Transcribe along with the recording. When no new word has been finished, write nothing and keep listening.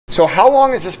So how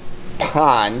long has this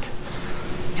pond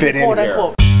been in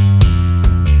here?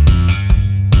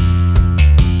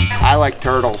 I like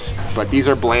turtles, but these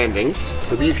are blandings.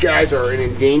 So these guys are an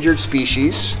endangered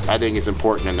species. I think it's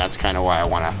important, and that's kind of why I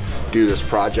want to do this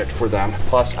project for them.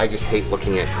 Plus, I just hate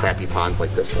looking at crappy ponds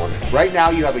like this one. Right now,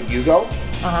 you have a Yugo.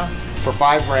 For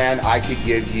 $5 grand, I could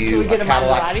give you a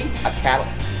Cadillac.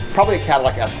 Probably a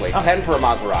Cadillac Escalade. 10 for a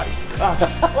Maserati.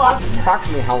 Well,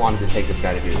 approximately how long did it take this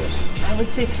guy to do this? I would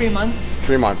say 3 months.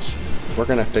 3 months. We're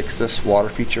gonna fix this water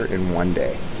feature in 1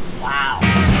 day. Wow.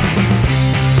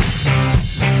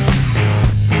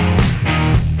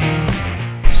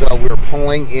 So we're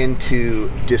pulling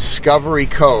into Discovery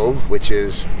Cove, which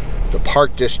is the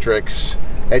Park District's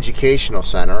educational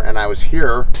center, and I was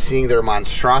here seeing their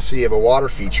monstrosity of a water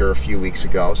feature a few weeks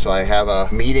ago. So I have a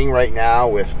meeting right now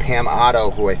with Pam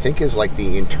Otto, who I think is like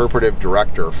the interpretive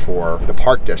director for the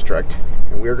Park District,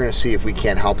 and we're going to see if we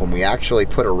can't help them. We actually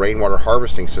put a rainwater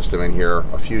harvesting system in here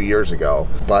a few years ago,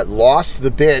 but lost the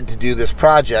bid to do this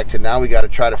project, and now we got to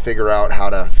try to figure out how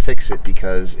to fix it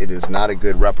because it is not a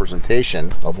good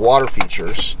representation of water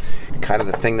features. Kind of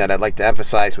the thing that I'd like to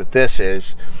emphasize with this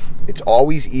is it's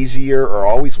always easier or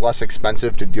always less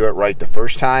expensive to do it right the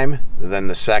first time than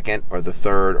the second or the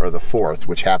third or the fourth,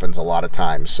 which happens a lot of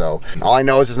times. So all I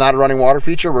know is it's not a running water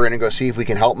feature. We're going to go see if we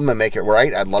can help them and make it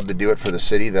right. I'd love to do it for the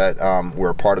city that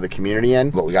we're a part of the community in,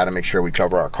 but we got to make sure we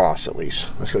cover our costs at least.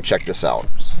 Let's go check this out.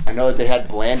 I know that they had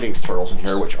blandings turtles in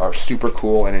here, which are super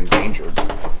cool and endangered.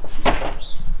 Oh,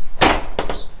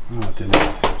 it didn't.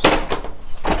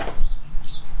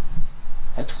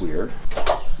 That's weird.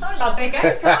 Sorry about that,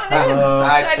 guys. Come on in.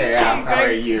 Hi, Pam. How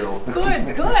are you?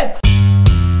 Good, good.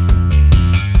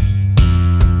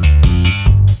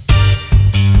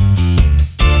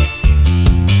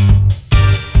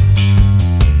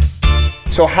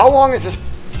 So how long has this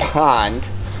pond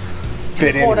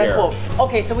been in here?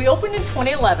 Okay, so we opened in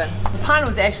 2011. The pond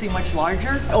was actually much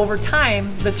larger. Over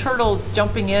time, the turtles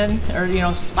jumping in or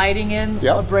sliding in,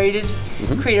 braided,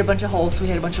 created a bunch of holes, so we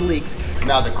had a bunch of leaks.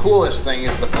 Now the coolest thing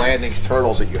is the Blandings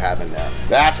turtles that you have in there.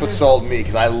 That's what sold me,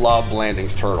 because I love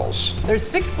Blandings turtles. There's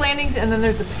 6 Blandings, and then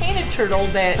there's a painted turtle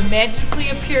that magically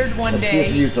appeared one day. Let's see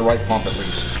if you use the right pump at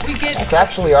least. That's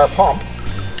actually our pump.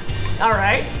 All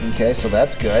right. Okay, so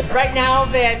that's good. Right now,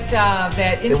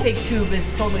 that intake tube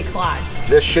is totally clogged.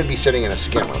 This should be sitting in a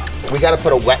skimmer. We got to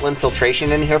put a wetland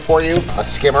filtration in here for you, a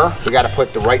skimmer. We got to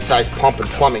put the right size pump and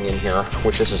plumbing in here,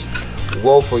 which is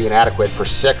woefully inadequate for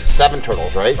 6, 7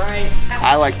 turtles, right? Right.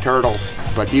 I like turtles,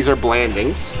 but these are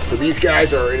blandings. So these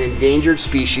guys are an endangered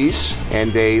species,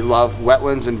 and they love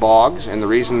wetlands and bogs, and the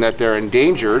reason that they're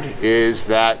endangered is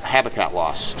that habitat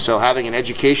loss. So having an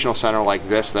educational center like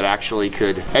this that actually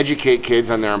could educate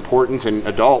kids on their importance, and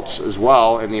adults as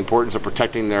well, and the importance of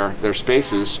protecting their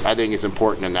spaces, I think is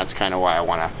important, and that's kind of why I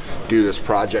want to do this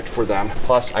project for them.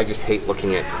 Plus, I just hate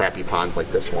looking at crappy ponds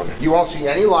like this one. You won't see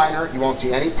any liner, you won't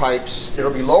see any pipes.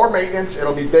 It'll be lower maintenance,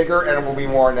 it'll be bigger, and it will be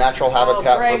more natural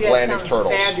habitat for Blandings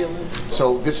turtles. Fabulous.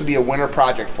 So this would be a winter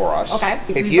project for us. Okay.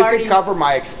 If you could cover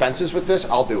my expenses with this,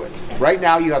 I'll do it. Right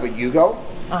now you have a Yugo.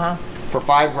 For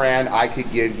 $5 grand, I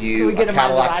could give you a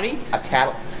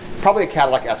Cadillac. Probably a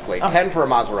Cadillac Escalade. 10 for a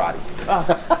Maserati.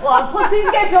 Well, plus these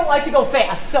guys don't like to go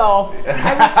fast, so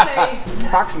I would say.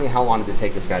 Approximately how long did it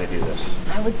take this guy to do this?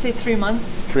 I would say 3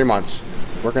 months. 3 months.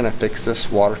 We're gonna fix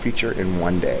this water feature in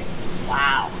 1 day.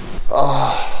 Wow.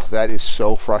 Oh, that is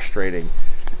so frustrating.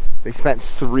 They spent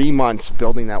 3 months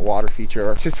building that water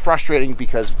feature. It's just frustrating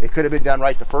because it could have been done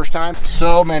right the first time.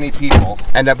 So many people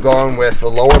end up going with a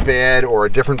lower bid or a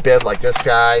different bid like this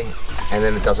guy, and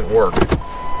then it doesn't work.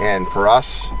 And for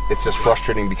us, it's just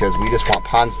frustrating because we just want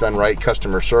ponds done right,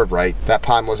 customer served right. That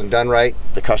pond wasn't done right,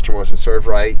 the customer wasn't served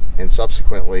right, and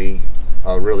subsequently,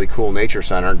 a really cool nature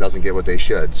center doesn't get what they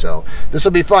should. So this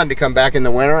will be fun to come back in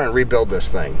the winter and rebuild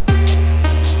this thing.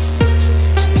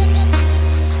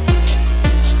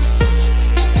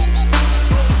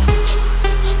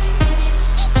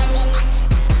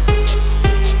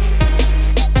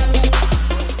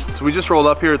 So we just rolled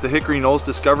up here at the Hickory Knolls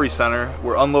Discovery Center.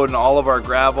 We're unloading all of our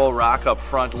gravel, rock up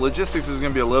front. Logistics is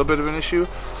going to be a little bit of an issue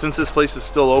since this place is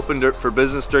still open for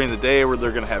business during the day, where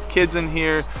they're going to have kids in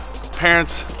here,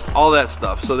 parents, all that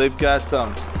stuff. So they've got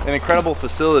an incredible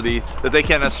facility that they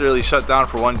can't necessarily shut down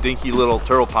for one dinky little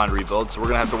turtle pond rebuild. So we're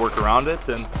gonna have to work around it,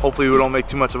 and hopefully we don't make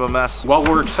too much of a mess. Well,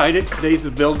 we're excited. Today's the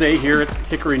build day here at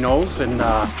Hickory Knolls, and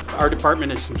our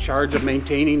department is in charge of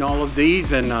maintaining all of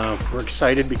these, and we're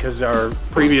excited because our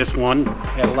previous one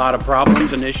had a lot of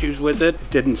problems and issues with it.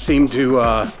 Didn't seem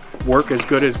to work as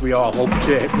good as we all hoped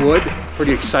it would.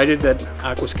 Pretty excited that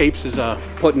Aquascapes is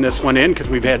putting this one in, because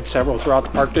we've had several throughout the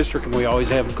Park District and we always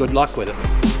have good luck with it.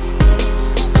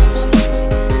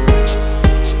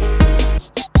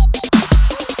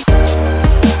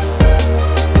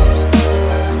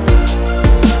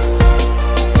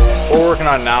 What we're working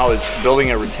on now is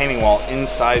building a retaining wall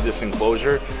inside this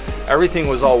enclosure. Everything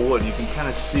was all wood. You can kind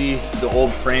of see the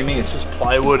old framing. It's just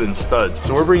plywood and studs.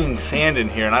 So we're bringing sand in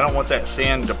here, and I don't want that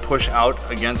sand to push out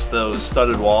against those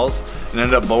studded walls and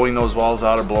end up bowing those walls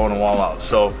out or blowing a wall out.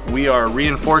 So we are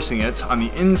reinforcing it on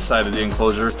the inside of the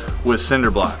enclosure with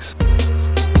cinder blocks.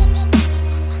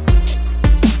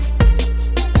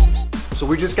 So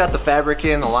we just got the fabric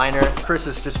in, the liner. Chris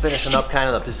is just finishing up kind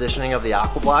of the positioning of the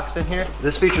aqua blocks in here.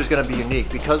 This feature is going to be unique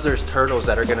because there's turtles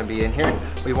that are going to be in here.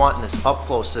 We want this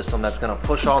upflow system that's going to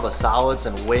push all the solids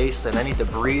and waste and any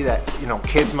debris that, you know,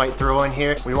 kids might throw in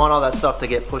here. We want all that stuff to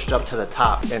get pushed up to the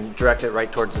top and direct it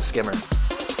right towards the skimmer.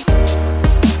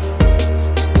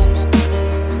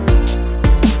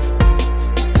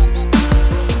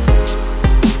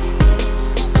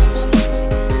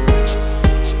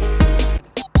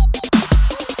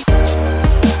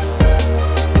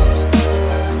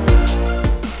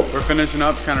 Finishing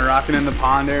up, kind of rocking in the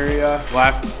pond area.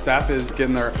 Last step is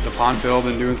getting the pond filled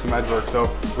and doing some edge work. So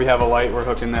we have a light, we're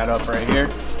hooking that up right here.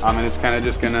 And it's kind of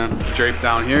just gonna drape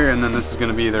down here, and then this is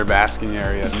gonna be their basking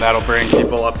area. And that'll bring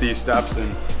people up these steps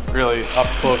and really up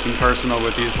close and personal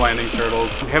with these landing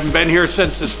turtles. We haven't been here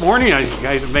since this morning. You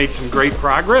guys have made some great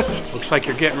progress. Looks like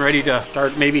you're getting ready to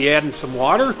start maybe adding some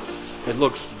water. It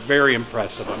looks very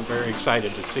impressive. I'm very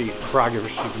excited to see the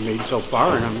progress you've made so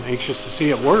far, and I'm anxious to see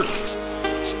it work.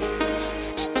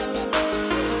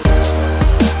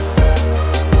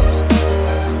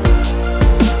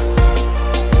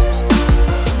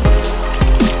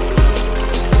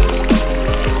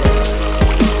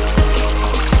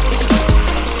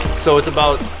 So it's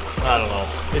about, I don't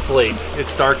know, it's late,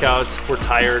 it's dark out, we're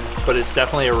tired, but it's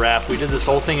definitely a wrap. We did this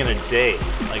whole thing in a day.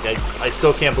 Like, I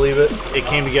still can't believe it. It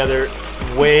came together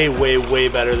way, way, way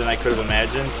better than I could have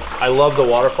imagined. I love the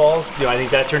waterfalls. You know, I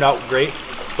think that turned out great.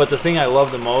 But the thing I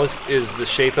love the most is the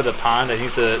shape of the pond. I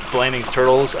think the Blanding's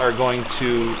turtles are going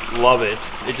to love it.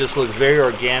 It just looks very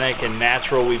organic and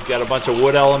natural. We've got a bunch of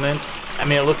wood elements. I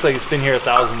mean, it looks like it's been here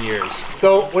 1,000 years.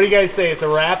 So what do you guys say? It's a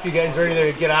wrap? You guys ready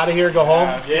to get out of here, go home?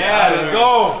 Yeah, let's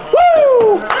go.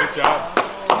 Woo! Good job.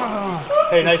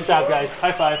 Hey, nice job, guys.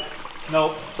 High five.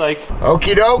 Nope, it's like.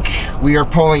 Okie doke, we are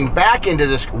pulling back into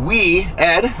this.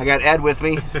 Ed, I got Ed with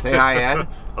me. Say hi, Ed.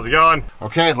 How's it going?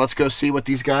 Okay, let's go see what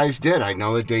these guys did. I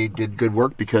know that they did good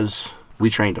work because we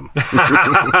trained them.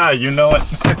 You know it.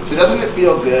 So doesn't it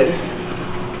feel good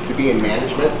to be in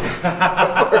management?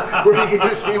 Where you can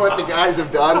just see what the guys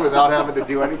have done without having to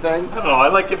do anything? I don't know, I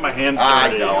like getting my hands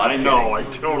dirty. I know, I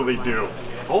totally do.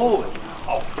 Holy.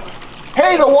 Oh.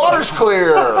 Hey, the water's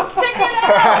clear! Check it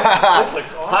out!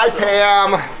 Hi,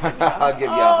 Pam. I'll give you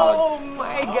a hug. Oh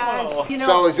my gosh. You know,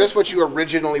 So is this what you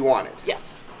originally wanted? yes.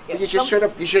 You just should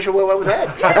have. You should have went with Ed.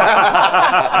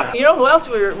 You know who else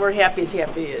we're happy is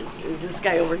this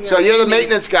guy over here. So you're the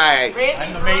maintenance guy.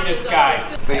 I'm the maintenance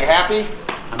guy. So you're happy?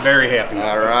 I'm very happy.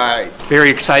 All right. Very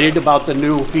excited about the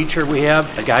new feature we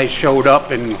have. The guys showed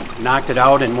up and knocked it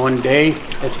out in one day.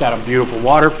 It's got a beautiful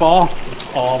waterfall. It's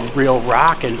all real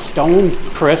rock and stone.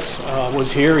 Chris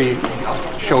was here. He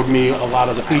showed me a lot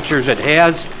of the features it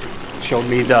has. Showed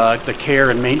me the care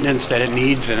and maintenance that it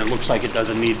needs, and it looks like it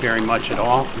doesn't need very much at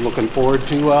all. I'm looking forward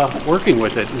to working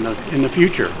with it in the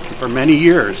future for many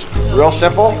years. Real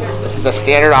simple. This is a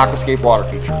standard Aquascape water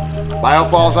feature.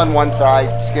 Biofalls on one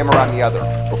side, skimmer on the other.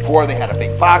 Before they had a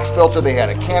big box filter, they had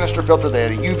a canister filter, they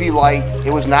had a UV light.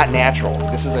 It was not natural.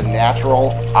 This is a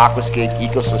natural Aquascape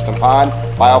ecosystem pond.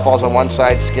 Biofalls on one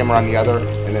side, skimmer on the other,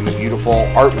 and then the beautiful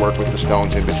artwork with the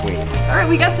stones in between. All right,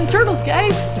 we got some turtles,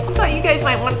 guys. I thought you guys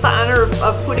might want the honor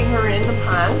of putting her in the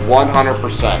pond.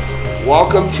 100%.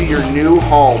 Welcome to your new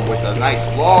home with a nice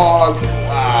log.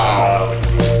 Wow.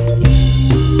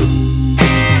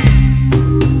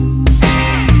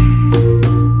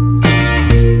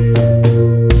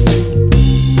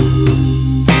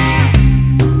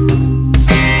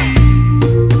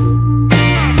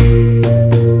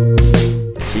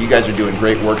 So you guys are doing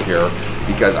great work here,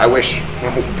 because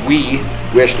we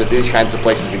wish that these kinds of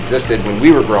places existed when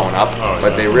we were growing up,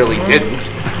 but they really didn't,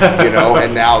 you know,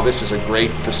 and now this is a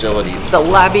great facility. The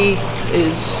lobby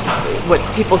is what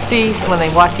people see when they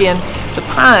walk in. The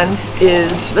pond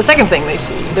is the second thing they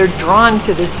see. They're drawn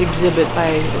to this exhibit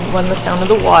by, one, the sound of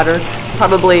the water,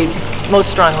 probably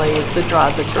most strongly is the draw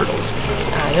of the turtles.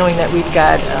 knowing that we've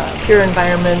got a pure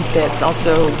environment that's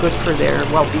also good for their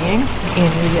well-being,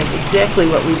 and we have exactly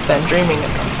what we've been dreaming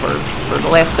of for the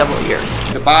last several years.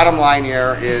 The bottom line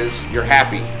here is you're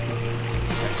happy.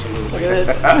 Look at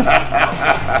this.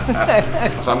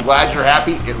 So I'm glad you're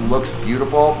happy. It looks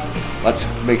beautiful. Let's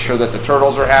make sure that the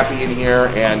turtles are happy in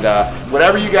here, and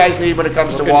whatever you guys need when it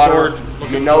comes to water,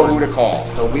 you know who to call.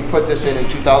 So we put this in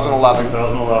 2011.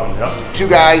 2011, yep. 2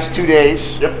 guys, 2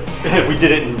 days. Yep, we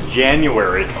did it in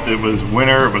January. It was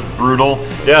winter, it was brutal.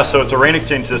 Yeah, so it's a rain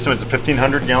exchange system. It's a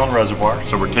 1,500 gallon reservoir.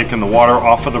 So we're taking the water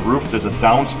off of the roof. There's a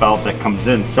downspout that comes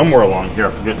in somewhere along here.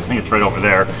 I forget, I think it's right over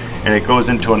there. And it goes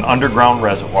into an underground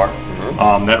reservoir.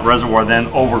 That reservoir then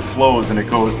overflows and it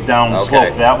goes down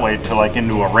slope that way to like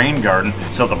into a rain garden.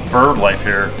 So the bird life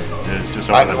here is just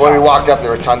over the top. When we walked up, there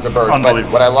were tons of birds.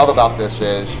 Unbelievable. But what I love about this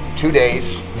is 2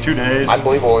 days. 2 days.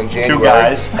 Unbelievable in January. 2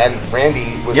 guys. And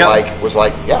Randy was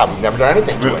like, yeah, we've never done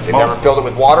anything to it. They've never filled it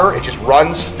with water. It just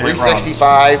runs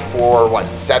 365 for what,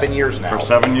 7 years now? For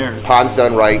 7 years. Ponds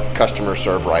done right, customers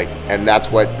serve right. And that's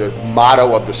what the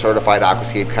motto of the Certified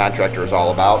Aquascape Contractor is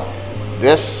all about.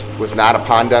 This was not a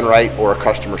pond done right or a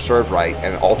customer served right,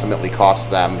 and it ultimately costs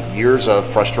them years of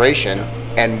frustration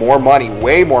and more money,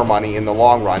 way more money in the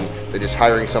long run than just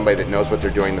hiring somebody that knows what they're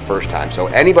doing the first time. So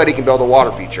anybody can build a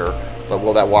water feature, but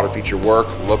will that water feature work,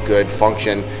 look good,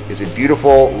 function? Is it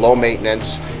beautiful, low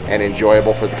maintenance, and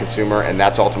enjoyable for the consumer? And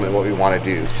that's ultimately what we want to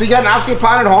do. So you got an Aquascape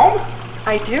pond at home?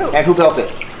 I do. And who built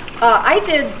it? I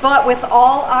did, but with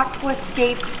all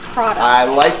Aquascape's products. I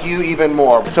like you even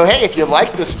more. So hey, if you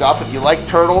like this stuff, if you like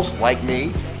turtles like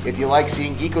me, if you like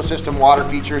seeing ecosystem water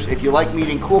features, if you like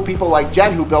meeting cool people like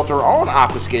Jen who built her own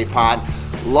Aquascape pond,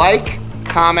 like,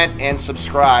 comment, and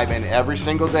subscribe, and every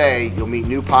single day you'll meet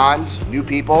new ponds, new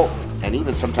people, and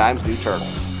even sometimes new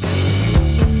turtles.